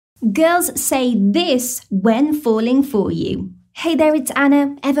Girls say this when falling for you. Hey there, it's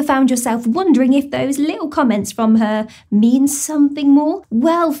Anna. Ever found yourself wondering if those little comments from her mean something more?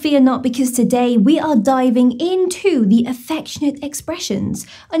 Well, fear not, because today we are diving into the affectionate expressions,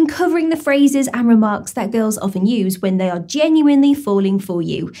 uncovering the phrases and remarks that girls often use when they are genuinely falling for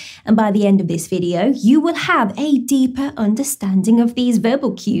you. And by the end of this video, you will have a deeper understanding of these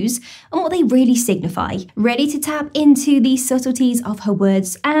verbal cues and what they really signify. Ready to tap into the subtleties of her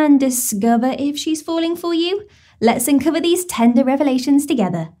words and discover if she's falling for you? Let's uncover these tender revelations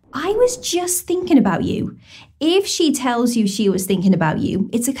together. I was just thinking about you. If she tells you she was thinking about you,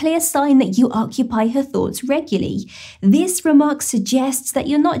 it's a clear sign that you occupy her thoughts regularly. This remark suggests that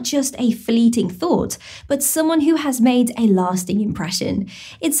you're not just a fleeting thought, but someone who has made a lasting impression.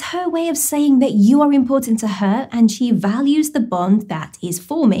 It's her way of saying that you are important to her and she values the bond that is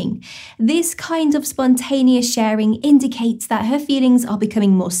forming. This kind of spontaneous sharing indicates that her feelings are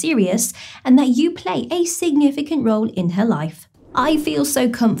becoming more serious and that you play a significant role in her life. I feel so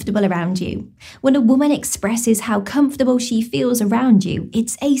comfortable around you. When a woman expresses how comfortable she feels around you,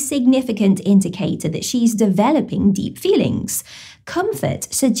 it's a significant indicator that she's developing deep feelings. Comfort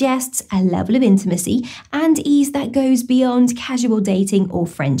suggests a level of intimacy and ease that goes beyond casual dating or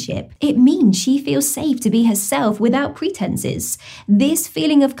friendship. It means she feels safe to be herself without pretenses. This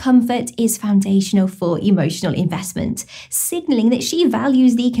feeling of comfort is foundational for emotional investment, signaling that she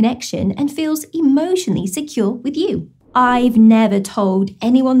values the connection and feels emotionally secure with you. I've never told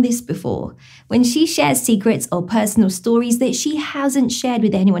anyone this before. When she shares secrets or personal stories that she hasn't shared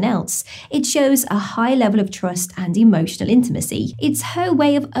with anyone else, it shows a high level of trust and emotional intimacy. It's her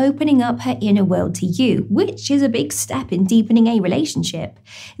way of opening up her inner world to you, which is a big step in deepening a relationship.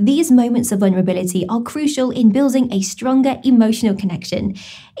 These moments of vulnerability are crucial in building a stronger emotional connection,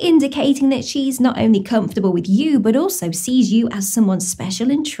 indicating that she's not only comfortable with you, but also sees you as someone special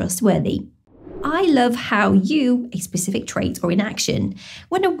and trustworthy. I love how a specific trait or inaction.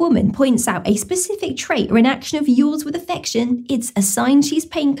 When a woman points out a specific trait or inaction of yours with affection, it's a sign she's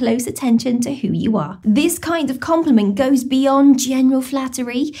paying close attention to who you are. This kind of compliment goes beyond general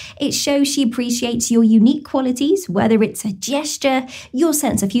flattery. It shows she appreciates your unique qualities, whether it's a gesture, your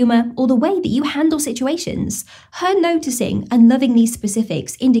sense of humor, or the way that you handle situations. Her noticing and loving these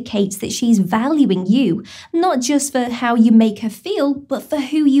specifics indicates that she's valuing you, not just for how you make her feel, but for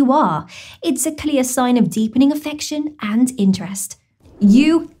who you are. It's a clear sign of deepening affection and interest.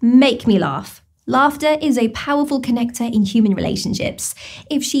 You make me laugh. Laughter is a powerful connector in human relationships.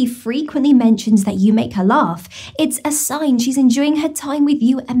 If she frequently mentions that you make her laugh, it's a sign she's enjoying her time with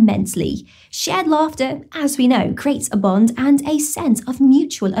you immensely. Shared laughter, as we know, creates a bond and a sense of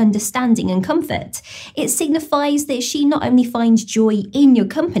mutual understanding and comfort. It signifies that she not only finds joy in your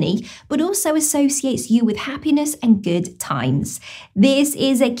company, but also associates you with happiness and good times. This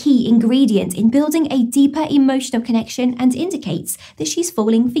is a key ingredient in building a deeper emotional connection and indicates that she's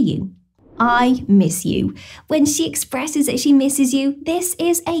falling for you. I miss you. When she expresses that she misses you, this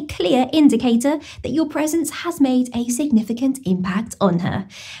is a clear indicator that your presence has made a significant impact on her.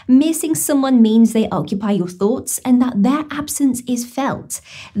 Missing someone means they occupy your thoughts and that their absence is felt.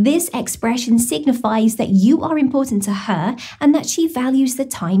 This expression signifies that you are important to her and that she values the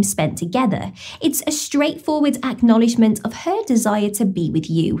time spent together. It's a straightforward acknowledgement of her desire to be with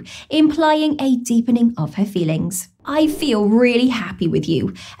you, implying a deepening of her feelings. I feel really happy with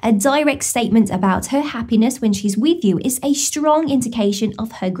you. A direct statement about her happiness when she's with you is a strong indication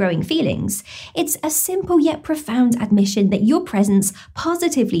of her growing feelings. It's a simple yet profound admission that your presence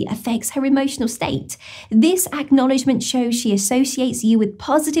positively affects her emotional state. This acknowledgement shows she associates you with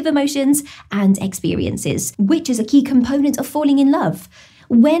positive emotions and experiences, which is a key component of falling in love.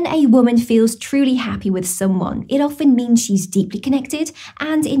 When a woman feels truly happy with someone, it often means she's deeply connected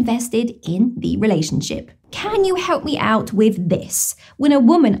and invested in the relationship. Can you help me out with this? When a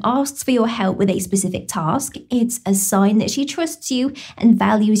woman asks for your help with a specific task, it's a sign that she trusts you and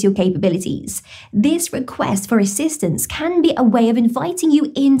values your capabilities. This request for assistance can be a way of inviting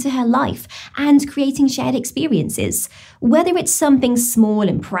you into her life and creating shared experiences. Whether it's something small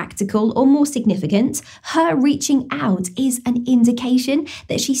and practical or more significant, her reaching out is an indication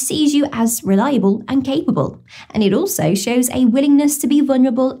that she sees you as reliable and capable. And it also shows a willingness to be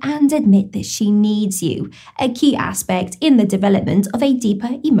vulnerable and admit that she needs you, a key aspect in the development of a deeper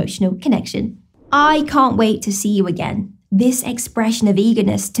emotional connection. I can't wait to see you again. This expression of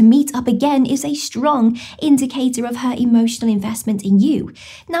eagerness to meet up again is a strong indicator of her emotional investment in you.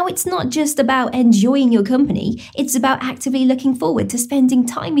 Now, it's not just about enjoying your company, it's about actively looking forward to spending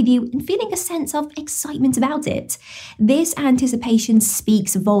time with you and feeling a sense of excitement about it. This anticipation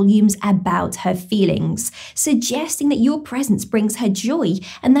speaks volumes about her feelings, suggesting that your presence brings her joy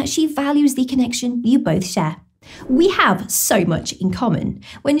and that she values the connection you both share. We have so much in common.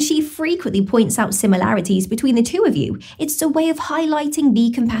 When she frequently points out similarities between the two of you, it's a way of highlighting the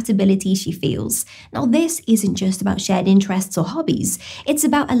compatibility she feels. Now, this isn't just about shared interests or hobbies, it's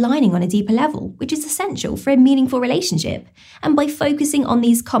about aligning on a deeper level, which is essential for a meaningful relationship. And by focusing on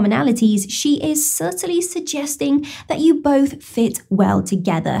these commonalities, she is subtly suggesting that you both fit well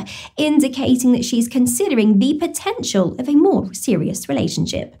together, indicating that she's considering the potential of a more serious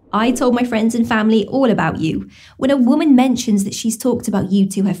relationship. I told my friends and family all about you. When a woman mentions that she's talked about you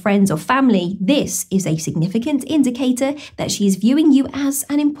to her friends or family, this is a significant indicator that she's viewing you as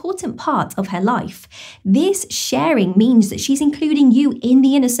an important part of her life. This sharing means that she's including you in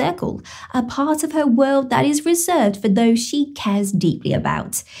the inner circle, a part of her world that is reserved for those she cares deeply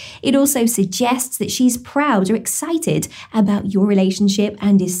about. It also suggests that she's proud or excited about your relationship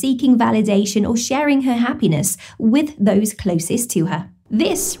and is seeking validation or sharing her happiness with those closest to her.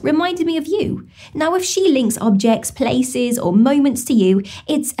 This reminded me of you. Now, if she links objects, places, or moments to you,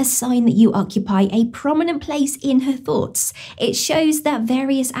 it's a sign that you occupy a prominent place in her thoughts. It shows that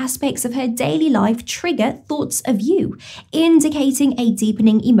various aspects of her daily life trigger thoughts of you, indicating a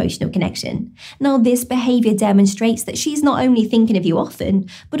deepening emotional connection. Now, this behavior demonstrates that she's not only thinking of you often,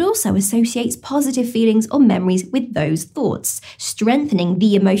 but also associates positive feelings or memories with those thoughts, strengthening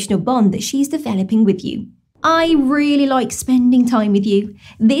the emotional bond that she's developing with you. I really like spending time with you.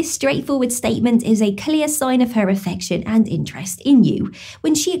 This straightforward statement is a clear sign of her affection and interest in you.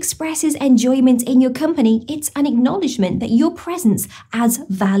 When she expresses enjoyment in your company, it's an acknowledgement that your presence adds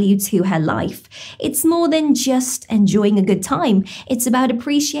value to her life. It's more than just enjoying a good time. It's about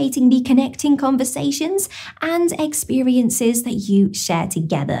appreciating the connecting conversations and experiences that you share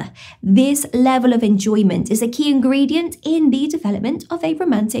together. This level of enjoyment is a key ingredient in the development of a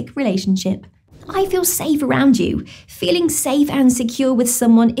romantic relationship. I feel safe around you. Feeling safe and secure with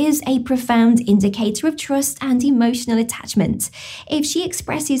someone is a profound indicator of trust and emotional attachment. If she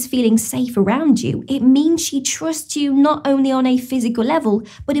expresses feeling safe around you, it means she trusts you not only on a physical level,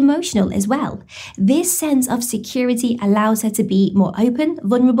 but emotional as well. This sense of security allows her to be more open,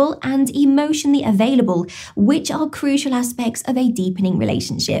 vulnerable, and emotionally available, which are crucial aspects of a deepening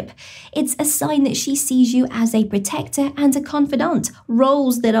relationship. It's a sign that she sees you as a protector and a confidant,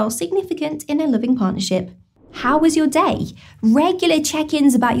 roles that are significant in a loving partnership. How was your day? Regular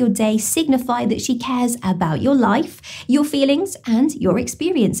check-ins about your day signify that she cares about your life, your feelings, and your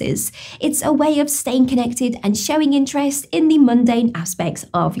experiences. It's a way of staying connected and showing interest in the mundane aspects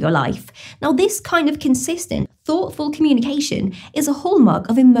of your life. Now, this kind of consistent, thoughtful communication is a hallmark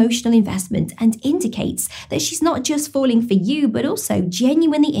of emotional investment and indicates that she's not just falling for you, but also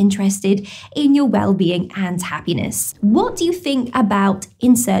genuinely interested in your well-being and happiness. What do you think about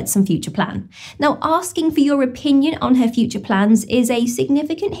insert some future plan? Now, asking for your opinion on her future plans is a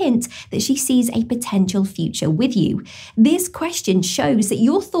significant hint that she sees a potential future with you. This question shows that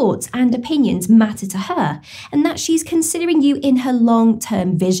your thoughts and opinions matter to her and that she's considering you in her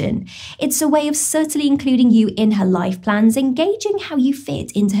long-term vision. It's a way of subtly including you in her life plans, engaging how you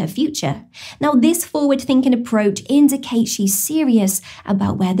fit into her future. Now, this forward-thinking approach indicates she's serious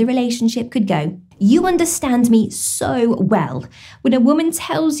about where the relationship could go. You understand me so well. When a woman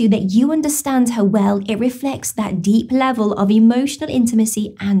tells you that you understand her well, it reflects that deep level of emotional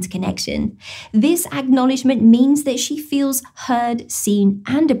intimacy and connection. This acknowledgement means that she feels heard, seen,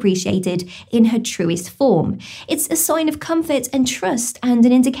 and appreciated in her truest form. It's a sign of comfort and trust and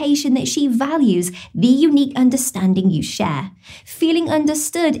an indication that she values the unique understanding you share. Feeling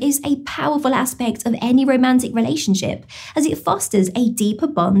understood is a powerful aspect of any romantic relationship, as it fosters a deeper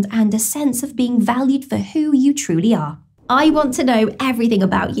bond and a sense of being valued for who you truly are. I want to know everything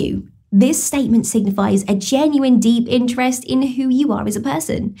about you. This statement signifies a genuine deep interest in who you are as a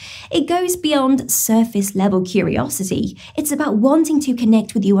person. It goes beyond surface level curiosity. It's about wanting to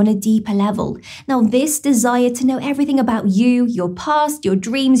connect with you on a deeper level. Now, this desire to know everything about you, your past, your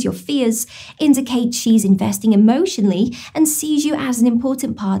dreams, your fears, indicates she's investing emotionally and sees you as an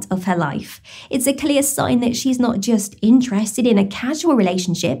important part of her life. It's a clear sign that she's not just interested in a casual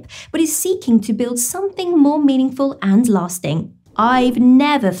relationship, but is seeking to build something more meaningful and lasting. I've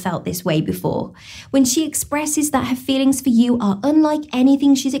never felt this way before. When she expresses that her feelings for you are unlike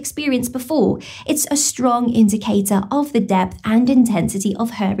anything she's experienced before, it's a strong indicator of the depth and intensity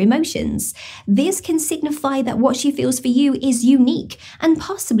of her emotions. This can signify that what she feels for you is unique and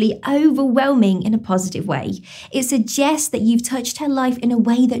possibly overwhelming in a positive way. It suggests that you've touched her life in a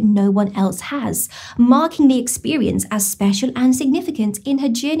way that no one else has, marking the experience as special and significant in her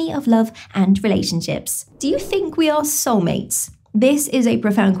journey of love and relationships. Do you think we are soulmates? This is a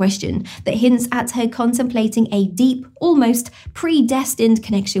profound question that hints at her contemplating a deep, almost predestined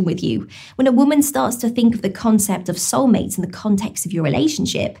connection with you. When a woman starts to think of the concept of soulmates in the context of your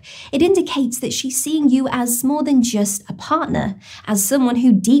relationship, it indicates that she's seeing you as more than just a partner, as someone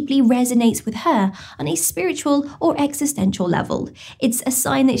who deeply resonates with her on a spiritual or existential level. It's a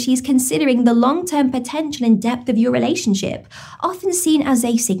sign that she's considering the long-term potential and depth of your relationship, often seen as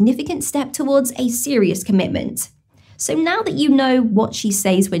a significant step towards a serious commitment. So now that you know what she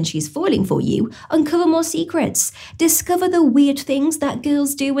says when she's falling for you, uncover more secrets, discover the weird things that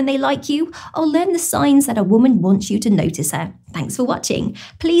girls do when they like you, or learn the signs that a woman wants you to notice her. Thanks for watching.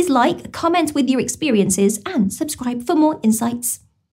 Please like, comment with your experiences, and subscribe for more insights.